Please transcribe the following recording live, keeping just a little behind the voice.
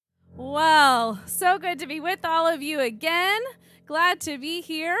Well, so good to be with all of you again. Glad to be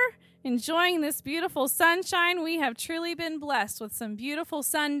here, enjoying this beautiful sunshine. We have truly been blessed with some beautiful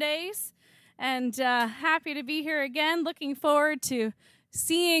Sundays, and happy to be here again. Looking forward to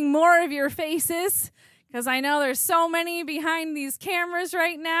seeing more of your faces, because I know there's so many behind these cameras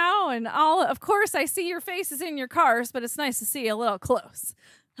right now, and of course, I see your faces in your cars, but it's nice to see you a little close.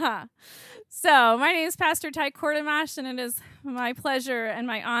 So my name is Pastor Ty Kortemash, and it is my pleasure and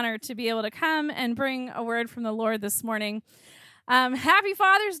my honor to be able to come and bring a word from the Lord this morning. Happy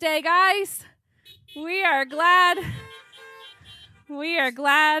Father's Day, guys. We are glad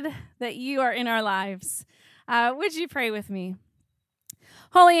that you are in our lives. Would you pray with me?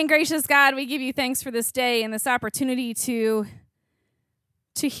 Holy and gracious God, we give you thanks for this day and this opportunity to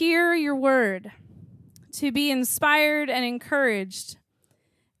hear your word, to be inspired and encouraged.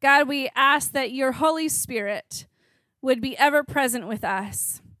 God, we ask that your Holy Spirit would be ever present with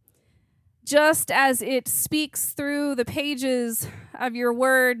us, just as it speaks through the pages of your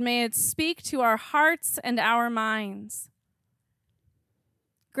word. May it speak to our hearts and our minds.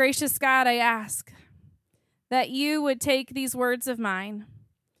 Gracious God, I ask that you would take these words of mine,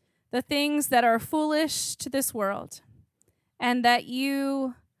 the things that are foolish to this world, and that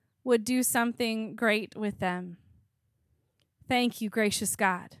you would do something great with them. Thank you, gracious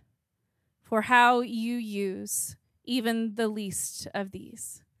God, for how you use even the least of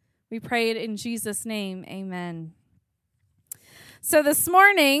these. We pray it in Jesus' name, amen. So this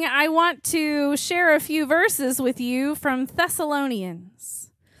morning, I want to share a few verses with you from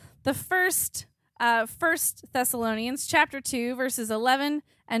Thessalonians. The first Thessalonians, chapter 2, verses 11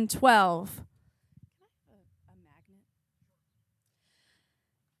 and 12.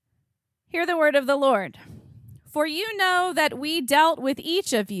 Hear the word of the Lord. For you know that we dealt with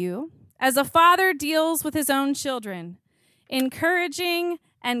each of you as a father deals with his own children, encouraging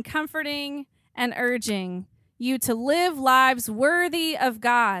and comforting and urging you to live lives worthy of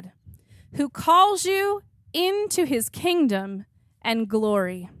God, who calls you into his kingdom and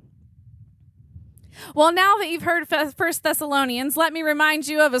glory. Well, now that you've heard 1 Thessalonians, let me remind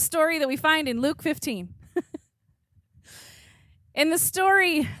you of a story that we find in Luke 15. In the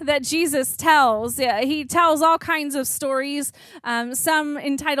story that Jesus tells, he tells all kinds of stories, some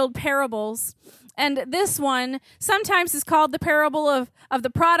entitled parables. And this one sometimes is called the parable of the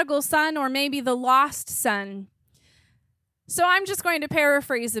prodigal son, or maybe the lost son. So I'm just going to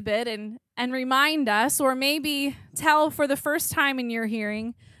paraphrase a bit and remind us, or maybe tell for the first time in your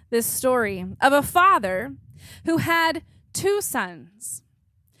hearing, this story of a father who had two sons.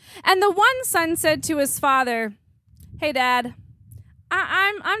 And the one son said to his father, "Hey, Dad,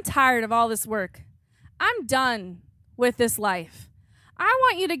 I'm tired of all this work. I'm done with this life. I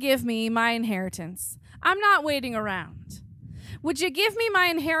want you to give me my inheritance. I'm not waiting around. Would you give me my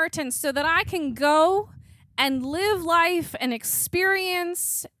inheritance so that I can go and live life and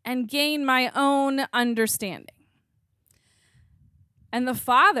experience and gain my own understanding?" And the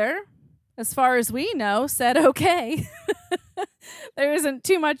father, as far as we know, said, okay. There isn't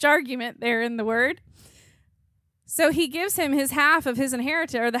too much argument there in the word. So he gives him his half of his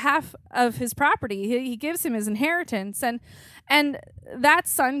inheritance, or the half of his property. He gives him his inheritance, and that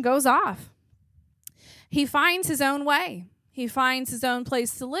son goes off. He finds his own way. He finds his own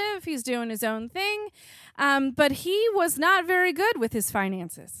place to live. He's doing his own thing, but he was not very good with his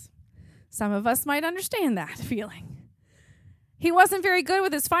finances. Some of us might understand that feeling. He wasn't very good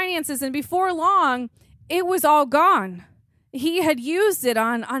with his finances, and before long, it was all gone. He had used it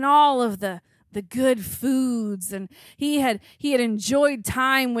on all of the good foods, and he had enjoyed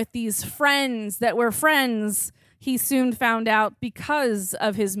time with these friends that were friends, he soon found out, because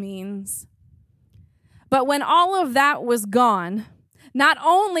of his means. But when all of that was gone, not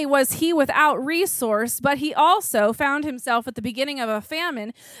only was he without resource, but he also found himself at the beginning of a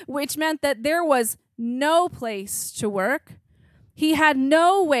famine, which meant that there was no place to work. He had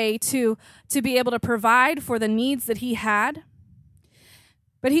no way to be able to provide for the needs that he had.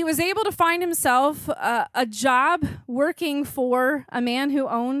 But he was able to find himself a job working for a man who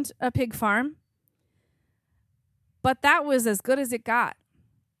owned a pig farm. But that was as good as it got.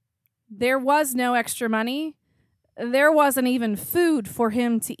 There was no extra money. There wasn't even food for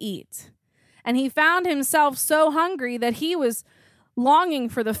him to eat. And he found himself so hungry that he was longing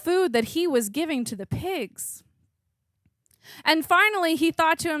for the food that he was giving to the pigs. And finally, he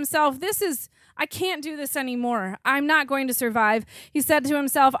thought to himself, I can't do this anymore. I'm not going to survive. He said to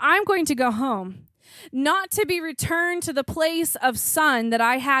himself, I'm going to go home, not to be returned to the place of sun that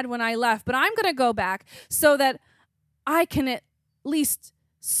I had when I left, but I'm going to go back so that I can at least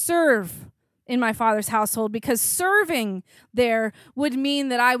serve in my father's household, because serving there would mean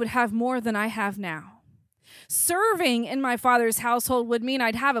that I would have more than I have now. Serving in my father's household would mean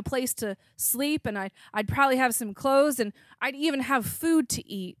I'd have a place to sleep, and I'd probably have some clothes, and I'd even have food to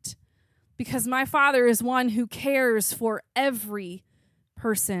eat, because my father is one who cares for every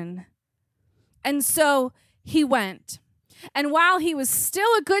person. And so he went. And while he was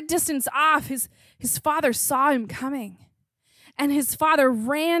still a good distance off, his father saw him coming. And his father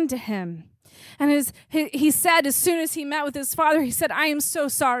ran to him. And he said, as soon as he met with his father, he said, I am so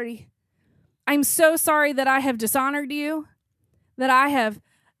sorry. I'm so sorry that I have dishonored you, that I have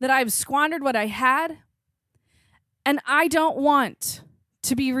squandered what I had. And I don't want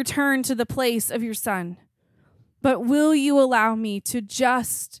to be returned to the place of your son. But will you allow me to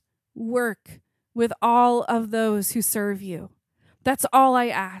just work with all of those who serve you? That's all I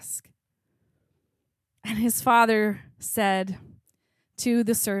ask. And his father said to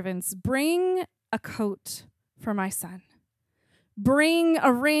the servants, bring a coat for my son. Bring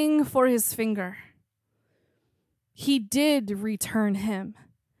a ring for his finger. He did return him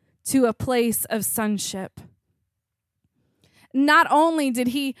to a place of sonship. Not only did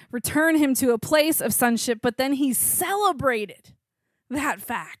he return him to a place of sonship, but then he celebrated that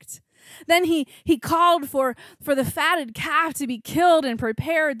fact. Then he called for the fatted calf to be killed and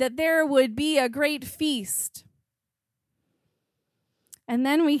prepared, that there would be a great feast. And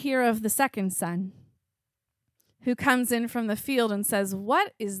then we hear of the second son, who comes in from the field and says,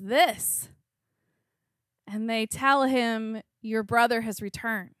 what is this? And they tell him, your brother has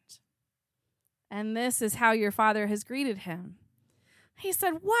returned. And this is how your father has greeted him. He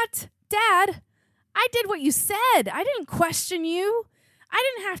said, what? Dad, I did what you said. I didn't question you.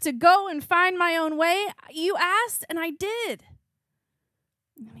 I didn't have to go and find my own way. You asked, and I did.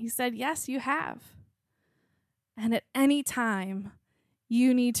 And he said, yes, you have. And at any time,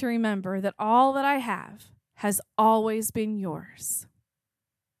 you need to remember that all that I have has always been yours.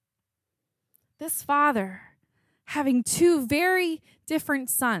 This father having two very different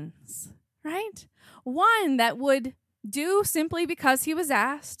sons, right? One that would do simply because he was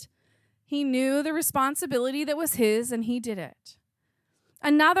asked. He knew the responsibility that was his, and he did it.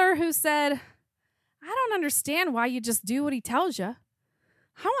 Another who said, I don't understand why you just do what he tells you.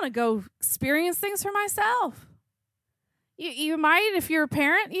 I want to go experience things for myself. You might, if you're a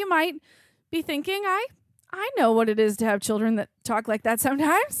parent, you might be thinking, I know what it is to have children that talk like that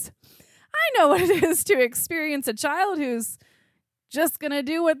sometimes. I know what it is to experience a child who's just going to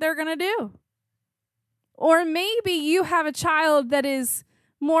do what they're going to do. Or maybe you have a child that is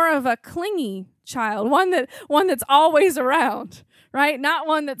more of a clingy child, one that's always around, right? Not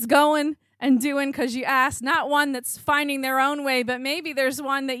one that's going and doing because you asked, not one that's finding their own way, but maybe there's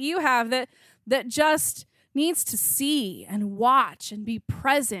one that you have that just needs to see and watch and be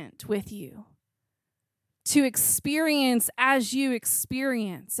present with you, to experience as you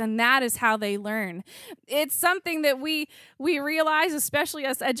experience, and that is how they learn. It's something that we realize, especially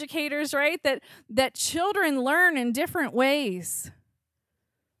as educators, right? That children learn in different ways.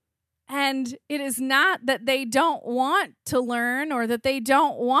 And it is not that they don't want to learn or that they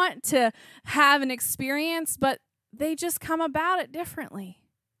don't want to have an experience, but they just come about it differently.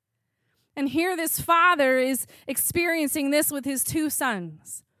 And here this father is experiencing this with his two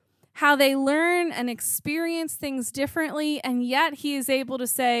sons, how they learn and experience things differently, and yet he is able to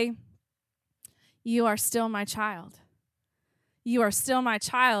say, you are still my child. You are still my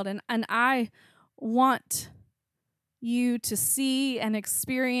child, and I want you to see and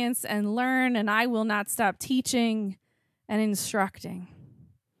experience and learn, and I will not stop teaching and instructing.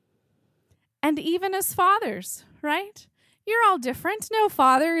 And even as fathers, right? You're all different. No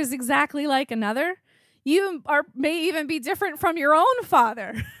father is exactly like another. You may even be different from your own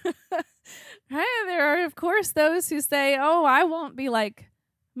father. Right? There are, of course, those who say, oh, I won't be like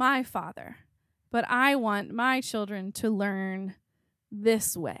my father, but I want my children to learn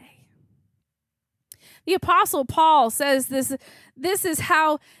this way. The Apostle Paul says this is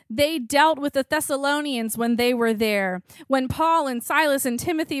how they dealt with the Thessalonians when they were there. When Paul and Silas and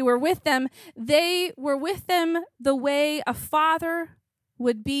Timothy were with them, they were with them the way a father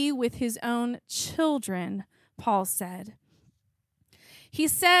would be with his own children, Paul said. He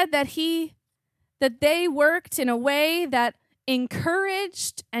said that they worked in a way that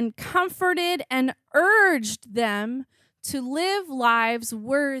encouraged and comforted and urged them to live lives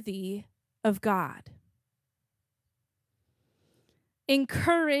worthy of God.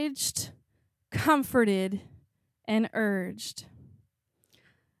 Encouraged, comforted, and urged.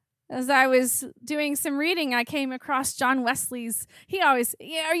 As I was doing some reading, I came across John Wesley's,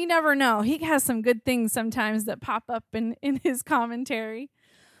 you never know. He has some good things sometimes that pop up in his commentary.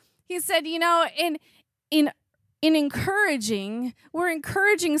 He said, in encouraging, we're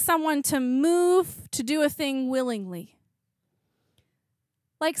encouraging someone to move to do a thing willingly.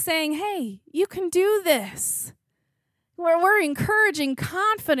 Like saying, hey, you can do this. We're encouraging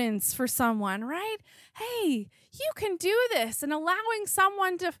confidence for someone, right? Hey, you can do this, and allowing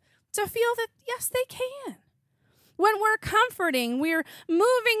someone to feel that, yes, they can. When we're comforting, we're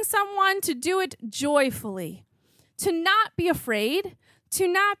moving someone to do it joyfully, to not be afraid, to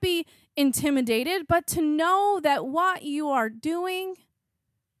not be intimidated, but to know that what you are doing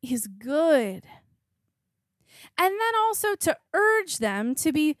is good. And then also to urge them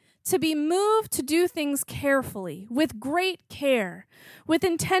to be moved to do things carefully, with great care, with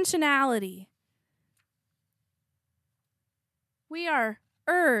intentionality. We are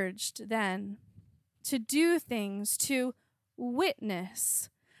urged then to do things, to witness.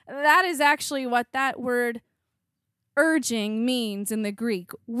 That is actually what that word urging means in the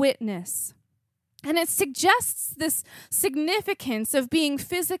Greek, witness. And it suggests this significance of being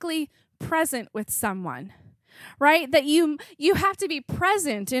physically present with someone, right? That you have to be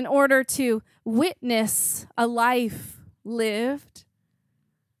present in order to witness a life lived.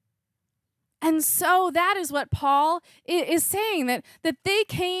 And so that is what Paul is saying, that they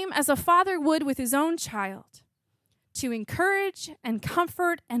came as a father would with his own child, to encourage and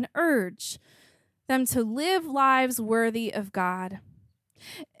comfort and urge them to live lives worthy of God.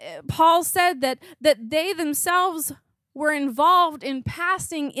 Paul said that they themselves were involved in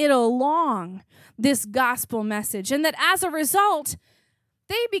passing it along, this gospel message, and that as a result,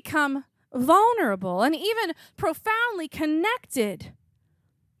 they become vulnerable and even profoundly connected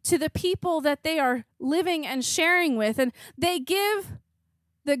to the people that they are living and sharing with, and they give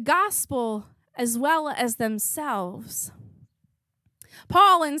the gospel as well as themselves.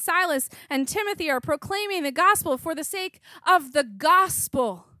 Paul and Silas and Timothy are proclaiming the gospel for the sake of the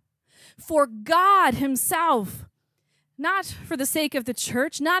gospel, for God himself, not for the sake of the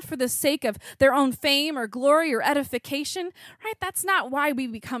church, not for the sake of their own fame or glory or edification, right? That's not why we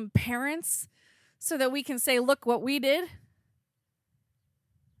become parents, so that we can say, look what we did.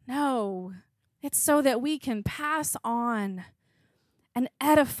 No, it's so that we can pass on and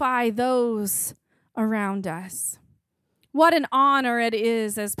edify those around us. What an honor it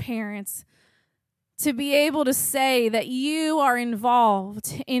is as parents to be able to say that you are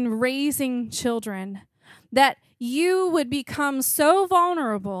involved in raising children, that you would become so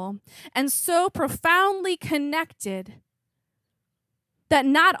vulnerable and so profoundly connected that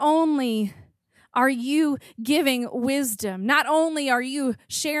not only are you giving wisdom, not only are you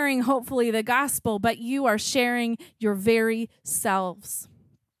sharing, hopefully, the gospel, but you are sharing your very selves.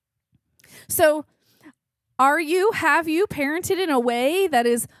 So, have you parented in a way that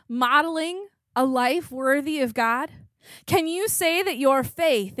is modeling a life worthy of God? Can you say that your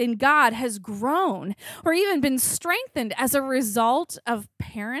faith in God has grown or even been strengthened as a result of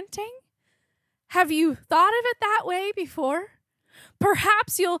parenting? Have you thought of it that way before?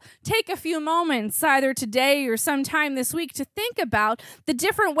 Perhaps you'll take a few moments, either today or sometime this week, to think about the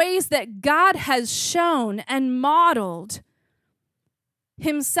different ways that God has shown and modeled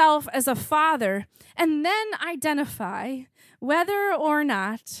himself as a father, and then identify whether or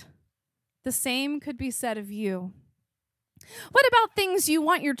not the same could be said of you. What about things you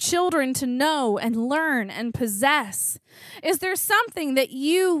want your children to know and learn and possess? Is there something that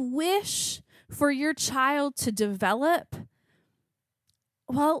you wish for your child to develop?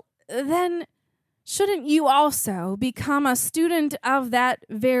 Well, then shouldn't you also become a student of that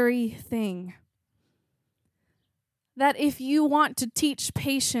very thing? That if you want to teach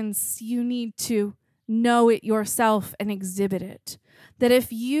patience, you need to know it yourself and exhibit it. That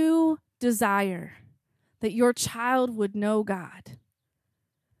if you desire that your child would know God,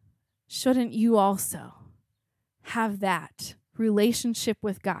 shouldn't you also have that relationship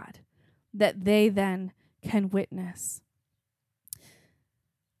with God that they then can witness?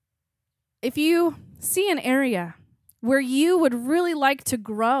 If you see an area where you would really like to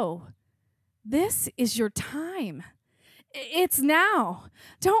grow, this is your time. It's now.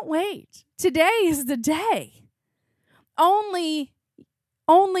 Don't wait. Today is the day. Only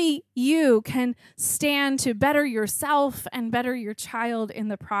you can stand to better yourself and better your child in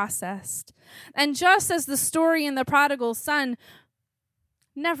the process. And just as the story in the prodigal son,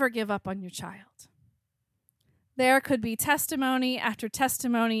 never give up on your child. There could be testimony after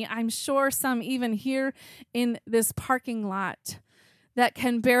testimony, I'm sure some even here in this parking lot, that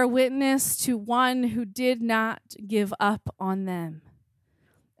can bear witness to one who did not give up on them.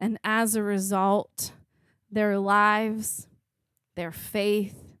 And as a result, their lives, their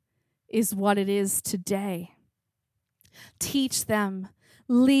faith is what it is today. Teach them,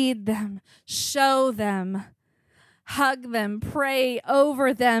 lead them, show them, hug them, pray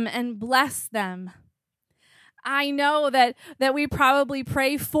over them, and bless them. I know that we probably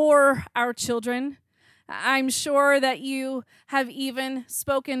pray for our children. I'm sure that you have even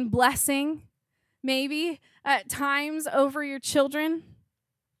spoken blessing, maybe at times, over your children.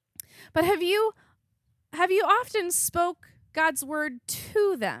 But have you often spoke God's word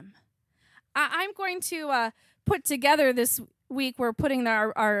to them? I'm going to put together this week. We're putting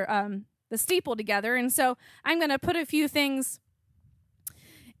the steeple together, and so I'm going to put a few things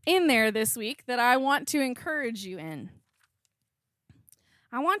in there this week that I want to encourage you in.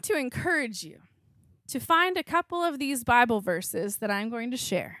 I want to encourage you to find a couple of these Bible verses that I'm going to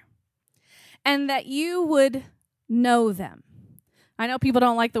share, and that you would know them. I know people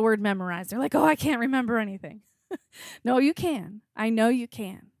don't like the word memorize. They're like, oh, I can't remember anything. No, you can. I know you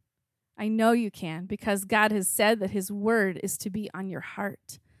can. I know you can, because God has said that his word is to be on your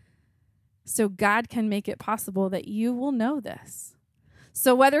heart. So God can make it possible that you will know this.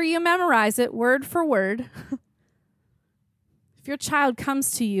 So whether you memorize it word for word, if your child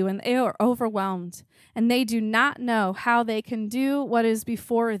comes to you and they are overwhelmed and they do not know how they can do what is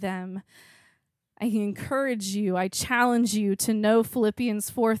before them, I encourage you, I challenge you to know Philippians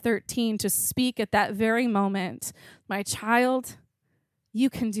 4:13, to speak at that very moment. My child, you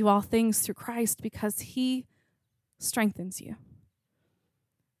can do all things through Christ because he strengthens you.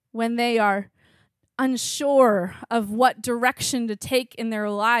 When they are unsure of what direction to take in their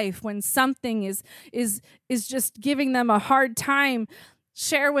life, when something is just giving them a hard time,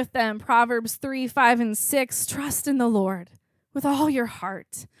 share with them Proverbs 3, 5, and 6. Trust in the Lord with all your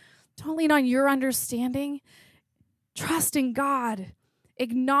heart. Don't lean on your understanding. Trust in God.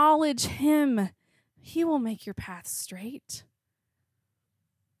 Acknowledge him. He will make your path straight.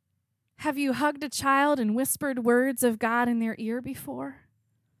 Have you hugged a child and whispered words of God in their ear before?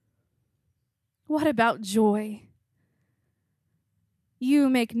 What about joy? You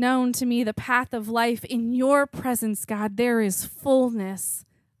make known to me the path of life. In your presence, God, there is fullness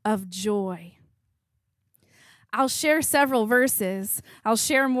of joy. I'll share several verses. I'll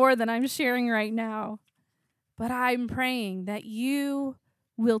share more than I'm sharing right now. But I'm praying that you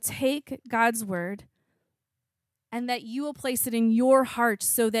will take God's word and that you will place it in your heart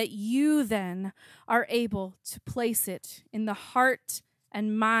so that you then are able to place it in the heart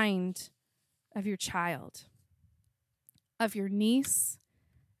and mind of your child, of your niece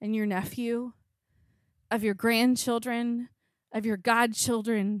and your nephew, of your grandchildren, of your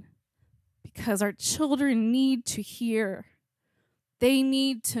godchildren, because our children need to hear. They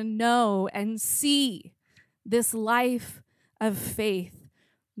need to know and see this life of faith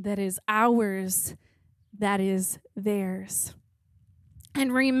that is ours, that is theirs.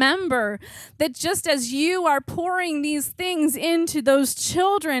 And remember that just as you are pouring these things into those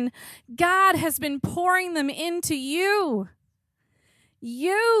children, God has been pouring them into you.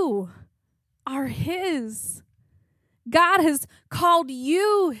 You are his. God has called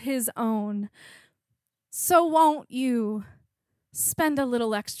you his own. So won't you spend a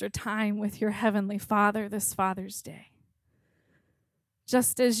little extra time with your Heavenly Father this Father's Day?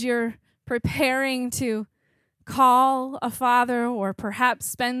 Just as you're preparing to call a father or perhaps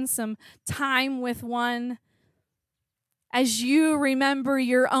spend some time with one, as you remember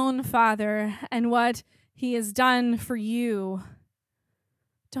your own father and what he has done for you,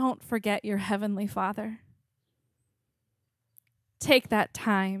 don't forget your Heavenly Father. Take that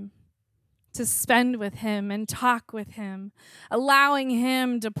time to spend with him and talk with him, allowing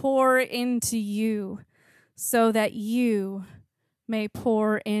him to pour into you so that you may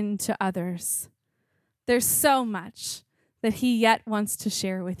pour into others. There's so much that he yet wants to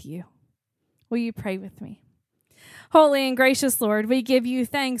share with you. Will you pray with me? Holy and gracious Lord, we give you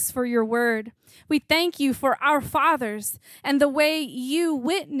thanks for your word. We thank you for our fathers and the way you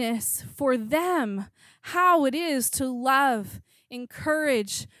witness for them how it is to love,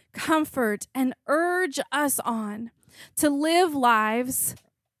 encourage, comfort, and urge us on to live lives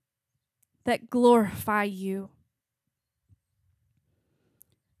that glorify you.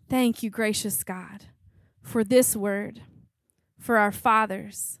 Thank you, gracious God, for this word, for our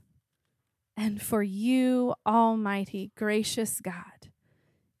fathers, and for you, almighty, gracious God.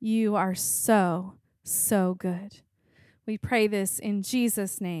 You are so, so good. We pray this in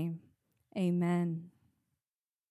Jesus' name. Amen.